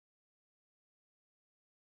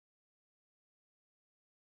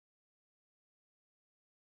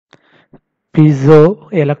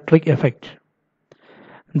Piezoelectric effect.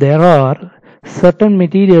 There are certain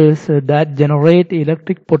materials that generate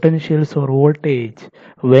electric potentials or voltage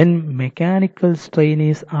when mechanical strain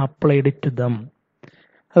is applied to them.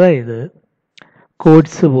 അതായത്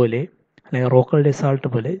codes പോലെ അല്ലെങ്കിൽ റോക്കൽ ഡെസാൾട്ട്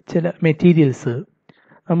പോലെ ചില materials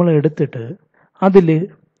നമ്മൾ എടുത്തിട്ട് അതിൽ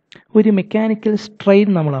ഒരു മെക്കാനിക്കൽ സ്ട്രെയിൻ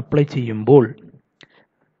നമ്മൾ അപ്ലൈ ചെയ്യുമ്പോൾ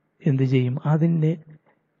എന്ത് ചെയ്യും? അതിൻ്റെ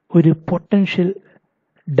ഒരു പൊട്ടൻഷ്യൽ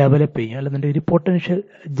ഡെവലപ്പ് ചെയ്യും, അല്ലെന്നുണ്ടെങ്കിൽ ഒരു പൊട്ടൻഷ്യൽ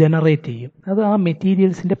ജനറേറ്റ് ചെയ്യും. അത് ആ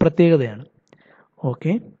മെറ്റീരിയൽസിൻ്റെ പ്രത്യേകതയാണ്.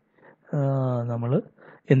 ഓക്കെ, നമ്മൾ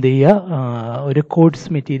എന്ത് ചെയ്യുക? ഒരു കോഡ്സ്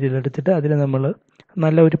മെറ്റീരിയൽ എടുത്തിട്ട് അതിൽ നമ്മൾ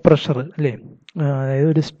നല്ല ഒരു പ്രഷർ അല്ലേ, അതായത്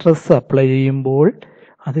ഒരു സ്ട്രെസ് അപ്ലൈ ചെയ്യുമ്പോൾ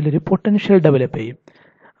അതിലൊരു പൊട്ടൻഷ്യൽ ഡെവലപ്പ് ചെയ്യും.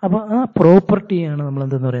 അപ്പോൾ ആ പ്രോപ്പർട്ടിയാണ് നമ്മൾ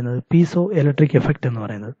എന്തെന്ന് പറയുന്നത്? പീസോ ഇലക്ട്രിക് എഫക്റ്റ് എന്ന്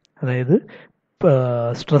പറയുന്നത്. അതായത്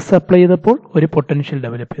സ്ട്രെസ് അപ്ലൈ ചെയ്തപ്പോൾ ഒരു പൊട്ടൻഷ്യൽ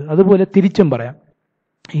ഡെവലപ്പ് ചെയ്തു. അതുപോലെ തിരിച്ചും പറയാം,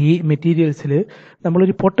 ഈ മെറ്റീരിയൽസിൽ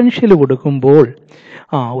നമ്മളൊരു പൊട്ടൻഷ്യൽ കൊടുക്കുമ്പോൾ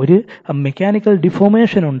ഒരു മെക്കാനിക്കൽ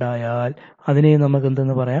ഡിഫോർമേഷൻ ഉണ്ടായാൽ അതിനെ നമുക്ക്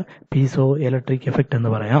എന്തെന്ന് പറയാം? പീസോ ഇലക്ട്രിക് എഫക്റ്റ്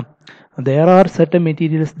എന്ന് പറയാം. There are certain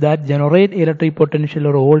materials that generate electric potential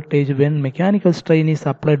or voltage when mechanical strain is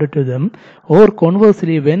applied to them, or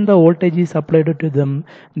conversely, when the voltage is applied to them,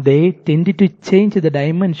 they tend to change the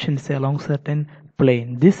dimensions along certain plane.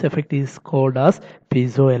 This effect is called as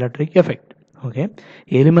piezoelectric effect. Okay,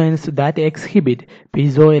 elements that exhibit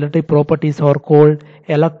piezoelectric properties are called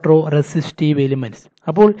electroresistive elements.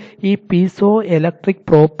 അപ്പോൾ ഈ piezo electric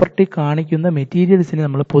property കാണിക്കുന്ന മെറ്റീരിയൽസിനെ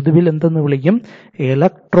നമ്മൾ പൊതുവിൽ എന്തെന്ന് വിളിക്കും?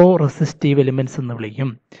 Electro resistive elements എന്ന് വിളിക്കും.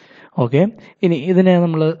 Okay, ഇനി ഇതിനെ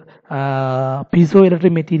നമ്മൾ piezo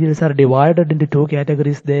electric materials are divided in to 2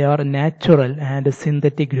 categories. They are natural and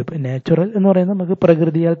synthetic group. Natural എന്ന് പറയുന്നത് നമുക്ക്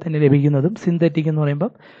പ്രകൃതിയാൽ തന്നെ ലഭിക്കുന്നതും, സിന്തറ്റിക് എന്ന്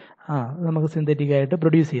പറയുമ്പോൾ നമുക്ക് സിന്തറ്റിക് ആയിട്ട്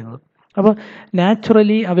പ്രൊഡ്യൂസ് ചെയ്യുന്നതും. അപ്പോൾ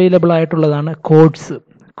നാച്ചുറലി അവൈലബിൾ ആയിട്ടുള്ളതാണ്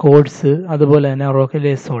കോഡ്സ്, അതുപോലെ തന്നെ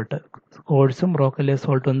റോക്കലേ സോൾട്ട്. കോഡ്സും റോക്കലേ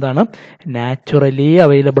സോൾട്ടും എന്താണ്? നാച്ചുറലി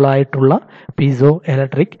അവൈലബിൾ ആയിട്ടുള്ള പീസോ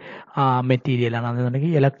ഇലക്ട്രിക് മെറ്റീരിയലാണ്.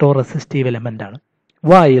 അതെന്നുണ്ടെങ്കിൽ ഇലക്ട്രോ റെസിസ്റ്റീവ് എലമെന്റ് ആണ്.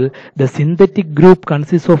 While the synthetic group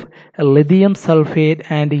consists of lithium sulfate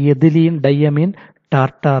and ethylene diamine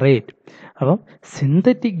tartarate. അപ്പം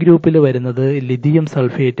സിന്തറ്റിക് ഗ്രൂപ്പിൽ വരുന്നത് ലിഥിയം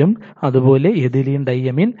സൾഫേറ്റും അതുപോലെ എഥിലീൻ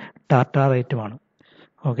ഡയമീൻ ടാർട്ടാറേറ്റുമാണ്.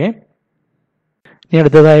 ഓക്കെ, ഇനി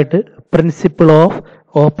അടുത്തതായിട്ട് principle of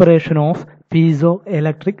operation of piezo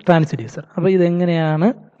electric transducer. അപ്പോൾ ഇതെങ്ങനെയാണ്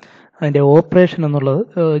അതിൻ്റെ ഓപ്പറേഷൻ എന്നുള്ളത്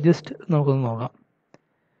ജസ്റ്റ് നമുക്കൊന്ന് നോക്കാം.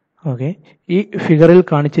 ഓക്കെ, ഈ ഫിഗറിൽ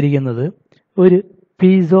കാണിച്ചിരിക്കുന്നത് ഒരു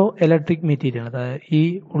പീസോ ഇലക്ട്രിക് മെറ്റീരിയൽ. അതായത് ഈ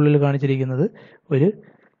ഉള്ളിൽ കാണിച്ചിരിക്കുന്നത് ഒരു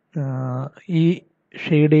ഈ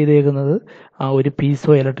ഷെയ്ഡ് ചെയ്തേക്കുന്നത് ഒരു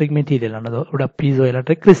പീസോ ഇലക്ട്രിക് മെറ്റീരിയലാണ്. അത് ഇവിടെ പീസോ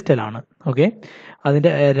ഇലക്ട്രിക് ക്രിസ്റ്റലാണ്. ഓക്കെ,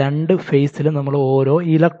 അതിൻ്റെ 2 ഫേസിൽ നമ്മൾ ഓരോ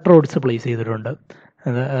ഇലക്ട്രോഡ്സ് പ്ലേസ് ചെയ്തിട്ടുണ്ട്.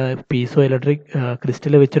 പീസോ ഇലക്ട്രിക്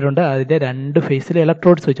ക്രിസ്റ്റൽ വെച്ചിട്ടുണ്ട്, അതിൻ്റെ 2 ഫേസിൽ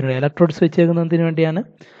ഇലക്ട്രോഡ്സ് വെച്ചിട്ടുണ്ട്. ഇലക്ട്രോഡ്സ് വെച്ചേക്കുന്നതിന് വേണ്ടിയാണ്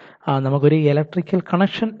നമുക്കൊരു ഇലക്ട്രിക്കൽ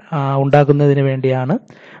കണക്ഷൻ ഉണ്ടാക്കുന്നതിന് വേണ്ടിയാണ്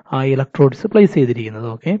ആ ഇലക്ട്രോഡ്സ് പ്ലേസ് ചെയ്തിരിക്കുന്നത്.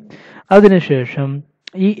 ഓക്കെ, അതിനുശേഷം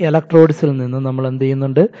ഈ ഇലക്ട്രോഡ്സിൽ നിന്ന് നമ്മൾ എന്ത്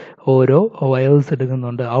ചെയ്യുന്നുണ്ട്? ഓരോ വയേഴ്സ്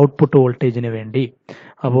എടുക്കുന്നുണ്ട് ഔട്ട്പുട്ട് വോൾട്ടേജിന് വേണ്ടി.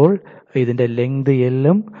 അപ്പോൾ ഇതിൻ്റെ ലെങ്ത്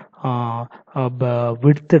എല്ലും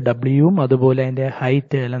വിഡ്ത്ത് ഡബ്ല്യുവും അതുപോലെ അതിൻ്റെ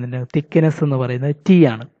ഹൈറ്റ് അല്ലെങ്കിൽ തിക്നെസ് എന്ന് പറയുന്നത് ടി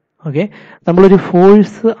ആണ്. ഓക്കെ, നമ്മളൊരു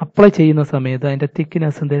ഫോഴ്സ് അപ്ലൈ ചെയ്യുന്ന സമയത്ത് അതിൻ്റെ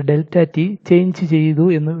തിക്നെസ് ഡെൽറ്റ ടി ചേഞ്ച് ചെയ്തു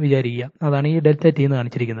എന്ന് വിചാരിക്കുക. അതാണ് ഈ ഡെൽറ്റ ടി എന്ന്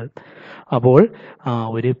കാണിച്ചിരിക്കുന്നത്. അപ്പോൾ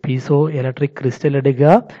ഒരു പീസോ ഇലക്ട്രിക് ക്രിസ്റ്റൽ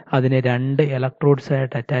എടുക്കുക, അതിനെ 2 ഇലക്ട്രോഡ്സ്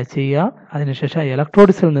ആയിട്ട് അറ്റാച്ച് ചെയ്യുക. അതിനുശേഷം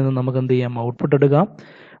ഇലക്ട്രോഡ്സിൽ നിന്ന് നമുക്ക് എന്ത് ചെയ്യാം? ഔട്ട്പുട്ട് എടുക്കാം.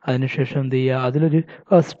 അതിനുശേഷം എന്ത് ചെയ്യുക? അതിലൊരു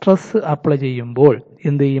സ്ട്രെസ് അപ്ലൈ ചെയ്യുമ്പോൾ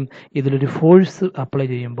എന്ത് ചെയ്യും? ഇതിലൊരു ഫോഴ്സ് അപ്ലൈ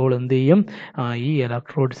ചെയ്യുമ്പോൾ എന്ത് ചെയ്യും? ഈ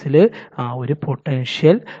ഇലക്ട്രോഡ്സിൽ ഒരു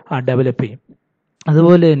പൊട്ടൻഷ്യൽ ഡെവലപ്പ് ചെയ്യും.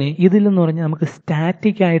 അതുപോലെ തന്നെ ഇതിലെന്ന് പറഞ്ഞാൽ നമുക്ക്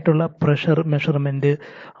സ്റ്റാറ്റിക് ആയിട്ടുള്ള പ്രഷർ മെഷർമെൻറ്റ്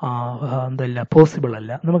പോസിബിൾ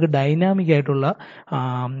അല്ല. നമുക്ക് ഡൈനാമിക് ആയിട്ടുള്ള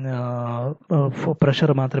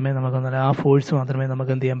പ്രഷർ മാത്രമേ നമുക്ക്, ആ ഫോഴ്സ് മാത്രമേ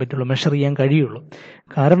നമുക്ക് എന്ത് ചെയ്യാൻ പറ്റുള്ളൂ? മെഷർ ചെയ്യാൻ കഴിയുള്ളൂ.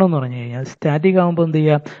 കാരണം എന്ന് പറഞ്ഞു കഴിഞ്ഞാൽ സ്റ്റാറ്റിക് ആകുമ്പോൾ എന്ത്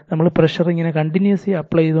ചെയ്യുക? നമ്മൾ പ്രഷർ ഇങ്ങനെ കണ്ടിന്യൂസ്ലി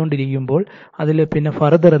അപ്ലൈ ചെയ്തുകൊണ്ടിരിക്കുമ്പോൾ അതിൽ പിന്നെ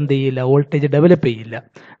ഫർദർ എന്ത് ചെയ്യില്ല? വോൾട്ടേജ് ഡെവലപ്പ് ചെയ്യില്ല.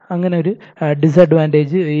 അങ്ങനെ ഒരു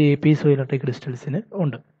ഡിസഡ്വാൻറ്റേജ് ഈ പീസോ ഇലക്ട്രിക് ക്രിസ്റ്റൽസിന്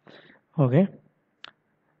ഉണ്ട്. ഓക്കെ,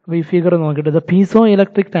 അപ്പോൾ ഈ ഫിഗർ നോക്കിയിട്ട് the piezo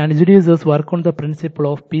electric transducers work on the principle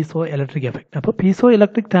of piezo electric effect. അപ്പോൾ പീസോ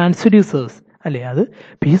ഇലക്ട്രിക് ട്രാൻസ്ഡ്യൂസേഴ്സ് അല്ലേ, അത്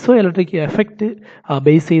പീസോ ഇലക്ട്രിക് എഫക്റ്റ്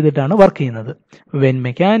ബേസ് ചെയ്തിട്ടാണ് വർക്ക് ചെയ്യുന്നത്. When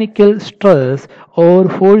mechanical stress or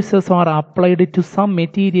forces are applied to some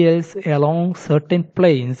materials along certain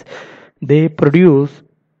planes they produce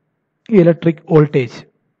electric voltage.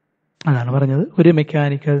 അതാണ് പറഞ്ഞത്, ഒരു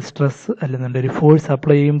mechanical stress അല്ലെന്നുണ്ടെങ്കിൽ ഒരു ഫോഴ്സ്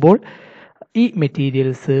അപ്ലൈ ചെയ്യുമ്പോൾ ഈ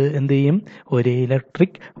മെറ്റീരിയൽസ് എന്ത് ചെയ്യും? ഒരു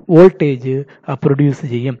ഇലക്ട്രിക് വോൾട്ടേജ് പ്രൊഡ്യൂസ്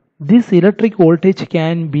ചെയ്യും. This electric voltage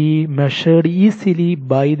can be measured easily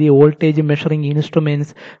by the voltage measuring instruments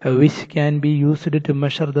which can be used to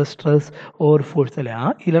measure the stress or force. അല്ലെ ആ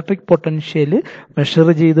ഇലക്ട്രിക് പൊട്ടൻഷ്യൽ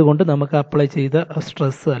മെഷർ ചെയ്തുകൊണ്ട് നമുക്ക് അപ്ലൈ ചെയ്ത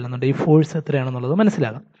സ്ട്രെസ് അല്ലെന്നുണ്ടെങ്കിൽ force എത്രയാണെന്നുള്ളത്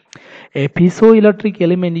മനസ്സിലാകാം. A piezoelectric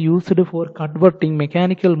element used for converting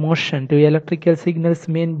mechanical motion to electrical signals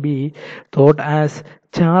may be thought as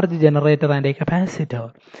charge generator and a capacitor.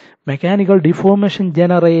 Mechanical deformation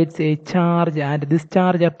generates a charge and this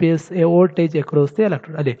charge appears a voltage across the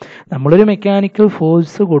electrode. അല്ലേ, നമ്മളൊരു mechanical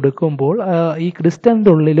force കൊടുക്കുമ്പോൾ ഈ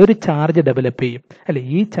ക്രിസ്റ്റലിൻ്റെ ഉള്ളിൽ ഒരു charge develop ചെയ്യും. അല്ലെ,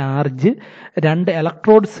 ഈ charge രണ്ട്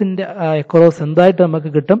ഇലക്ട്രോഡ്സിൻ്റെ അക്രോസ് എന്തായിട്ട്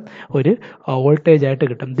നമുക്ക് കിട്ടും, ഒരു വോൾട്ടേജ് ആയിട്ട്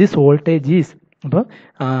കിട്ടും. ദിസ് വോൾട്ടേജ് ഈസ്, അപ്പോൾ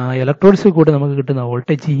ഇലക്ട്രോഡ്സിൽ കൂടെ നമുക്ക് കിട്ടുന്ന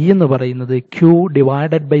വോൾട്ടേജ് ഇ എന്ന് പറയുന്നത് ക്യൂ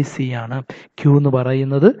ഡിവൈഡഡ് ബൈ സി ആണ്. ക്യൂ എന്ന്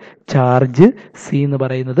പറയുന്നത് ചാർജ്, സി എന്ന്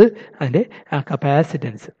പറയുന്നത് അതിൻ്റെ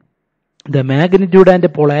capacitance. The magnitude and the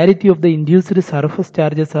polarity of the induced surface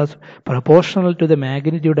charges are proportional to the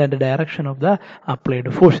magnitude and the direction of the applied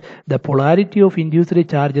force. The polarity of induced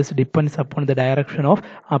charges depends upon the direction of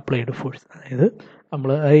applied force. അതായത് നമ്മൾ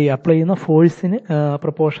ഈ apply ചെയ്യുന്ന ഫോഴ്സിന്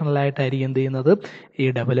proportional ആയിട്ടായിരിക്കും എന്ത് ചെയ്യുന്നത്, ഈ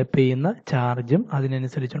develop ചെയ്യുന്ന ചാർജും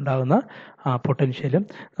അതിനനുസരിച്ചുണ്ടാകുന്ന പൊട്ടൻഷ്യലും.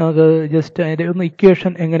 നമുക്ക് ജസ്റ്റ് അതിൻ്റെ ഒന്ന്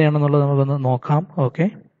ഇക്വേഷൻ എങ്ങനെയാണെന്നുള്ളത് നമുക്കൊന്ന് നോക്കാം. ഓക്കെ,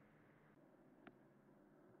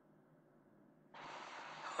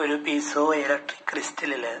 ഒരു piezo electric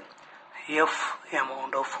ക്രിസ്റ്റലിൽ F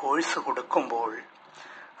amount of force കൊടുക്കുമ്പോൾ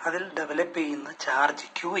അതിൽ ഡെവലപ്പ് ചെയ്യുന്ന charge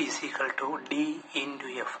Q is equal to D into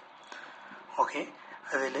F. Okay,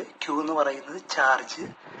 അതിൽ ക്യൂ എന്ന് പറയുന്നത് ചാർജ്,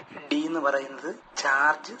 ഡി എന്ന് പറയുന്നത്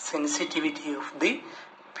charge sensitivity of the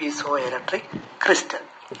piezo electric crystal.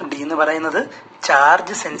 D എന്ന് പറയുന്നത്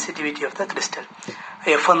charge sensitivity of the crystal.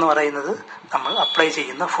 F എന്ന് പറയുന്നത് നമ്മൾ അപ്ലൈ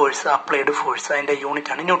ചെയ്യുന്ന ഫോഴ്സ്, അപ്ലൈഡ് ഫോഴ്സ്, അതിൻ്റെ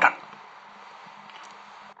യൂണിറ്റ് ആണ് newton.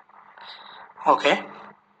 Okay.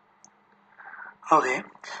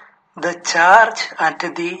 The charge at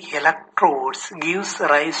the electrodes gives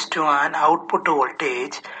rise to an output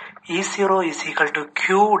voltage E0 is equal to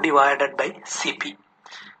Q divided by Cp.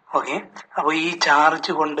 Okay, അപ്പോൾ ഈ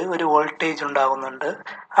charge കൊണ്ട് ഒരു വോൾട്ടേജ് ഉണ്ടാകുന്നുണ്ട്.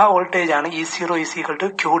 ആ വോൾട്ടേജ് ആണ് E0 is equal to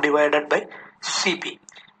Q divided by Cp.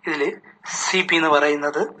 ഇതിൽ Cp എന്ന്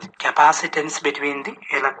പറയുന്നത് capacitance between the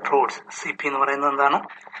electrodes. Cp എന്ന് പറയുന്നത് എന്താണ്?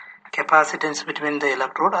 Capacitance between the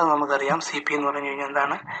electrode. അത് നമുക്കറിയാം. സി പി എന്ന് പറഞ്ഞു കഴിഞ്ഞാൽ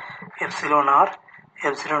എന്താണ്? Epsilon R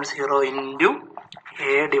epsilon 0 into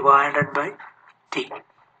A divided by T.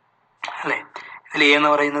 അല്ലേ, ഇതിൽ എ എന്ന്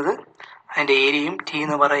പറയുന്നത് അതിൻ്റെ ഏരിയയും ടി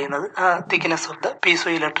എന്ന് പറയുന്നത് thickness of the piezo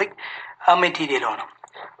electric മെറ്റീരിയലുമാണ്.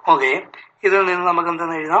 Okay, ഇതിൽ നിന്ന് നമുക്ക്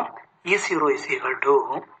എന്തെന്ന് എഴുതാം? E0 is equal to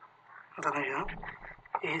എന്തെന്ന് എഴുതാം?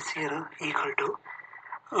 E0 ഈക്വൽ ടു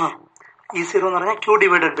E0 എന്ന് പറഞ്ഞാൽ Q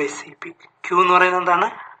divided by C P. Q എന്ന് പറയുന്നത് എന്താണ്?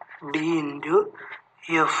 D into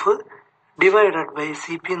F divided by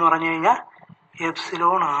C P എന്ന് പറഞ്ഞു കഴിഞ്ഞാൽ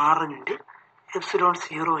epsilon R into epsilon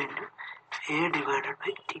 0 into A divided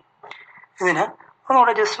by T. ഇതിന്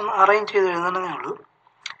ഒന്നുകൂടെ ജസ്റ്റ് ഒന്ന് അറേഞ്ച് ചെയ്ത് എഴുതണമെന്നേ ഉള്ളൂ.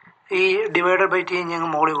 ഈ ഡിവൈഡഡ് ബൈ ടി ഞങ്ങൾ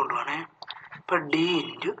മോളിൽ കൊണ്ടുപോകണേ. ഇപ്പം D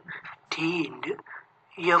into T into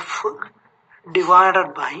F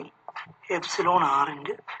divided by epsilon R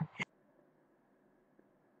into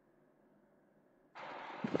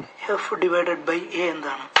F divided by A.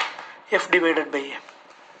 എന്താണ് എഫ് ഡിവൈഡഡ് ബൈ എ?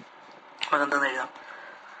 അതെന്താണെന്ന് എഴുതാം?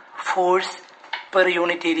 Force per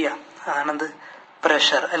unit area. അതാണെന്ത്?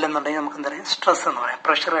 Pressure അല്ലെന്നുണ്ടെങ്കിൽ നമുക്ക് എന്താ പറയുക? സ്ട്രെസ് എന്ന് പറയാം.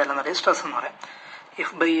 പ്രഷർ അല്ലെന്നുണ്ടെങ്കിൽ സ്ട്രെസ് എന്ന് പറയാം.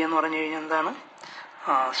 എഫ് ബൈ എ എന്ന് പറഞ്ഞു കഴിഞ്ഞാൽ എന്താണ്?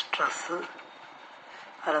 സ്ട്രെസ്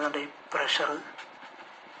അല്ലെന്നുണ്ടെങ്കിൽ പ്രഷർ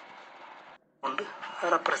കൊണ്ട്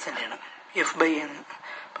റെപ്രസെന്റ് ചെയ്യണം എഫ് ബൈ എ.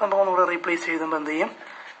 അപ്പം നമുക്ക് ഒന്നുകൂടെ റീപ്ലേസ് ചെയ്യുമ്പോൾ എന്ത് ചെയ്യും?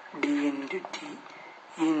 ഡി ഇൻറ്റു ടി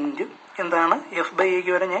ഇൻറ്റു എന്താണ്? എഫ് ബൈ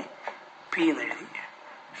എക്ക് വരെ ഞാൻ പി എന്ന് എഴുതി.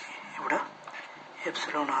 ഇവിടെ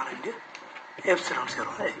എപ്സിലോൺ ആർ ഇൻറ്റു എപ്സിലോൺ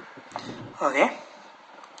 0 എഴുതി. ഓക്കെ,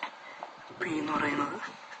 പി എന്ന് പറയുന്നത്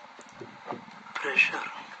pressure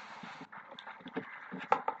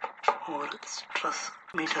or stress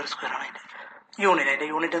metre square ആണ് അതിൻ്റെ യൂണിറ്റ്. അതിൻ്റെ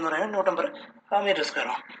യൂണിറ്റ് എന്ന് പറയുന്നത് ന്യൂട്ടൺ പെർ മീറ്റർ സ്ക്വയർ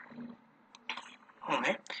ആണ്.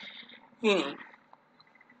 ഓക്കെ, ഇനി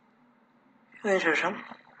ഇതിനുശേഷം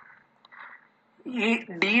ഈ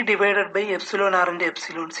ഡി ഡിവൈഡഡ് ബൈ എപ്സിലോൺ ആറിൻ്റെ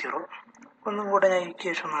എപ്സിലോൺ 0 ഒന്നും കൂടെ ഞാൻ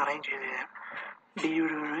ഇക്വേഷൻ ഒന്ന് അറേഞ്ച് ചെയ്ത് തരാം. ഡി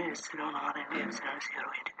ഡിവൈഡഡ് ബൈ എപ്സിലോൺ ആറിൻ്റെ എപ്സിലോൺ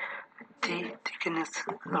 0 ടി തിക്നെസ്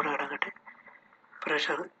അവിടെ കിടക്കട്ടെ,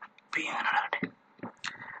 പ്രഷർ പി അങ്ങനെ കിടക്കട്ടെ.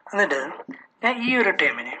 എന്നിട്ട് ഞാൻ ഈ ഒരു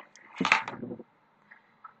ടേമിന്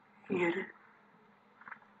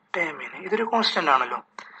ഇതൊരു കോൺസ്റ്റന്റ് ആണല്ലോ.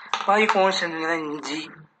 അപ്പോൾ ഈ കോൺസ്റ്റന്റിന് ഞാൻ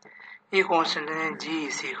ഈ കോൺസ്റ്റന്റിന് G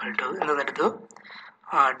is equal to എന്തെന്നെടുത്തു?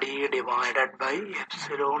 D divided by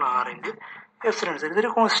epsilon R into epsilon 0. ഇതൊരു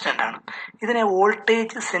കോൺസ്റ്റന്റ് ആണ്. ഇതിനെ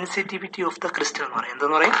voltage sensitivity of the crystal എന്ന് പറയും.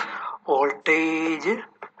 എന്തെന്ന് പറയും?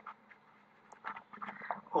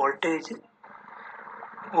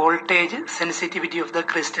 Voltage sensitivity of the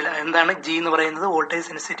crystal. എന്താണ് ജി എന്ന് പറയുന്നത്? Voltage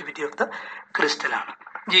sensitivity of the crystal ആണ്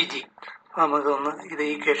ജി. നമുക്കൊന്ന് ഇത്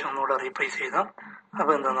ഈക്വേഷൻ ഒന്നുകൂടെ റീപ്ലേസ് ചെയ്താം.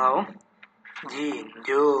 അപ്പോൾ എന്താവും? G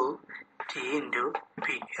into T into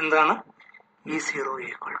P. എന്താണ്? E0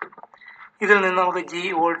 ഈക്വൽ ടു, ഇതിൽ നിന്ന് നമുക്ക് ജി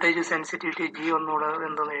വോൾട്ടേജ് സെൻസിറ്റിവിറ്റി ജി ഒന്നുകൂടെ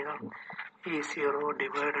എന്തെന്ന് എഴുതാം? E0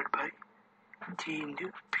 divided by G into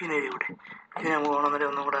P എന്ന് എഴുതിയൂടെ? ഇത് നമുക്ക് വേണമെന്നൊരു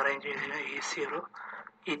ഒന്നും കൂടെ അറേഞ്ച് ചെയ്തില്ല. E0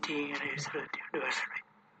 ഈ ടി ഡിവൈഡഡ് ബൈ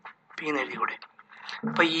പി എന്ന് എഴുതിയൂടെ?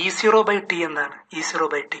 അപ്പൊ E0 ബൈ ടി എന്താണ്? E0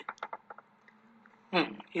 by T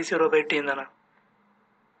E0 by T എന്താണ്?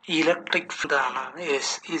 ഇലക്ട്രിക് ഇതാണ്.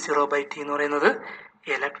 E0 ബൈ ടി എന്ന് പറയുന്നത്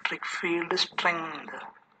electric field strength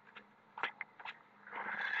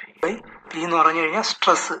by P എന്ന് പറഞ്ഞു കഴിഞ്ഞാൽ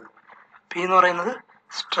സ്ട്രെസ്. പി എന്ന് പറയുന്നത്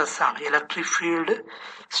സ്ട്രെസ് ആണ്. Electric field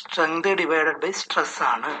strength divided by stress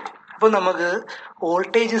ആണ്. അപ്പോൾ നമുക്ക്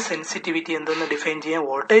വോൾട്ടേജ് സെൻസിറ്റിവിറ്റി എന്തെന്ന് ഡിഫൈൻ ചെയ്യാം?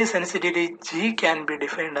 Voltage sensitivity G can be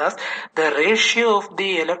defined as the ratio of the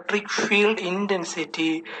electric field intensity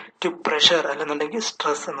to pressure, അല്ലെന്നുണ്ടെങ്കിൽ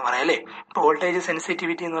സ്ട്രെസ് എന്ന് പറയാം അല്ലേ. ഇപ്പോൾ വോൾട്ടേജ്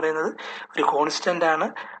സെൻസിറ്റിവിറ്റി എന്ന് പറയുന്നത് ഒരു കോൺസ്റ്റന്റ് ആണ്.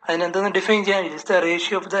 അതിനെന്തെന്ന് ഡിഫൈൻ ചെയ്യാം? It's the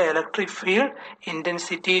ratio of the electric field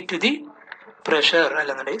intensity to the pressure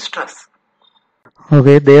അല്ലെങ്കിൽ stress.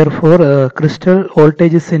 Okay, therefore crystal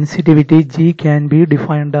voltage sensitivity G can be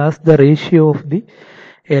defined as the ratio of the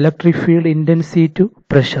electric field intensity to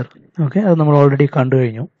pressure. Okay, അത് നമ്മൾ already കണ്ടു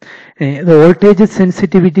കഴിഞ്ഞു. The voltage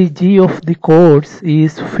sensitivity G of the quartz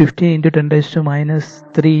is 15 into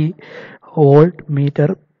 10⁻³ volt meter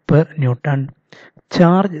per Newton.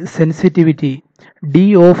 Charge sensitivity D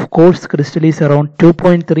of quartz crystal is around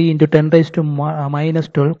 2.3 into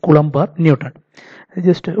 10⁻12 coulomb per Newton.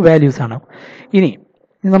 Just values ആണ്. ഇനി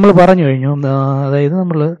നമ്മൾ പറഞ്ഞു കഴിഞ്ഞു, അതായത്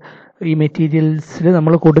നമ്മൾ ഈ മെറ്റീരിയൽസിൽ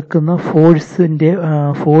നമ്മൾ കൊടുക്കുന്ന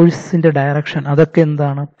ഫോഴ്സിന്റെ ഡയറക്ഷൻ അതൊക്കെ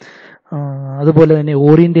എന്താണ്, അതുപോലെ തന്നെ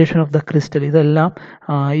ഓറിയന്റേഷൻ ഓഫ് ദ ക്രിസ്റ്റൽ, ഇതെല്ലാം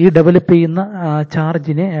ഈ ഡെവലപ്പ് ചെയ്യുന്ന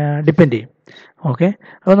ചാർജിനെ ഡിപ്പെൻഡ് ചെയ്യും. ഓക്കെ,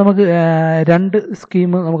 അപ്പോൾ നമുക്ക് രണ്ട് സ്കീം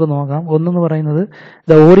നമുക്ക് നോക്കാം. ഒന്നെന്ന് പറയുന്നത്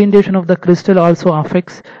the orientation of the crystal also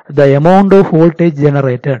affects the amount of voltage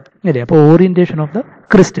generated അല്ലേ. അപ്പോൾ orientation of the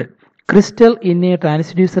crystal in a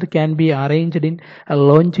transducer can be arranged in a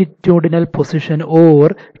longitudinal position or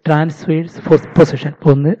transverse position.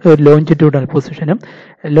 ഒന്ന് longitudinal പൊസിഷനും,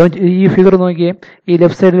 ഈ figure നോക്കിയേ, ഈ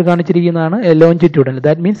left സൈഡിൽ കാണിച്ചിരിക്കുന്നതാണ് longitudinal,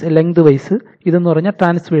 that means length vice. ഇതെന്ന് പറഞ്ഞാൽ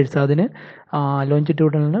transverse, അതിന്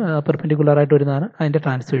ലോഞ്ചിറ്റ്യൂഡലിന് പെർപെൻഡിക്കുലർ ആയിട്ട് വരുന്നതാണ് അതിൻ്റെ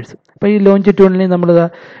ട്രാൻസ്വേഴ്സ്. അപ്പോൾ ഈ ലോഞ്ചിറ്റ്യൂഡലിന് നമ്മൾ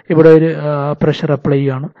ഇവിടെ ഒരു പ്രഷർ അപ്ലൈ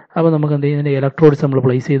ചെയ്യുകയാണ്. അപ്പോൾ നമുക്ക് എന്ത് ചെയ്യുന്നതിൻ്റെ ഇലക്ട്രോഡ്സ് നമ്മൾ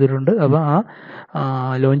പ്ലേസ് ചെയ്തിട്ടുണ്ട്. അപ്പോൾ ആ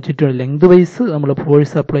ലോഞ്ചിറ്റ്യൂഡൽ ലെങ്ത് വൈസ് നമ്മൾ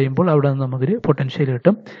ഫോഴ്സ് അപ്ലൈ ചെയ്യുമ്പോൾ അവിടെ നിന്ന് നമുക്കൊരു പൊട്ടൻഷ്യൽ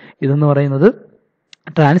കിട്ടും. ഇതെന്ന് പറയുന്നത്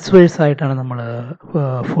ട്രാൻസ്വേഴ്സ് ആയിട്ടാണ് നമ്മൾ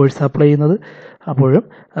ഫോഴ്സ് അപ്ലൈ ചെയ്യുന്നത്. അപ്പോഴും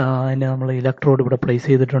അതിനെ നമ്മൾ ഇലക്ട്രോഡ് ഇവിടെ പ്ലേസ്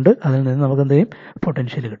ചെയ്തിട്ടുണ്ട്. അതിൽ നിന്ന് നമുക്ക് എന്ത് ചെയ്യും?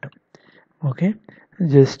 പൊട്ടൻഷ്യൽ കിട്ടും. ഓക്കെ,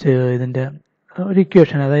 ജസ്റ്റ് ഇതിൻ്റെ ഒരു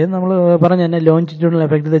ഇക്വേഷൻ, അതായത് നമ്മൾ പറഞ്ഞ തന്നെ longitudinal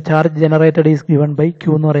effect the charge generated is given by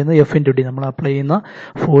Q എന്ന് പറയുന്നത് എഫ് ഇൻറ്റു ഡി, നമ്മൾ അപ്ലൈ ചെയ്യുന്ന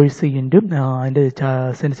ഫോഴ്സ് ഇൻറ്റു അതിൻ്റെ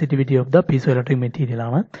sensitivity of the piezo electric material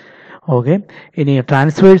ആണ്. ഓക്കെ, ഇനി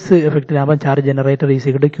transverse എഫക്റ്റിലാകുമ്പോൾ charge generator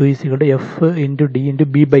ഈസിക്കട്ട് Q ഈസിക്കട്ട് F into D into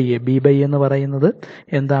B by A. B by എന്ന് പറയുന്നത്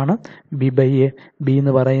എന്താണ്? ബി ബൈ എ, ബി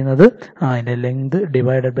എന്ന് പറയുന്നത് അതിൻ്റെ ലെങ്ത്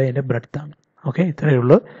ഡിവൈഡഡ് ബൈ അതിൻ്റെ ബ്രെഡ്ത്ത് ആണ്. ഓക്കെ, ഇത്രയേ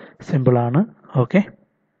ഉള്ളൂ, സിമ്പിളാണ്. ഓക്കെ.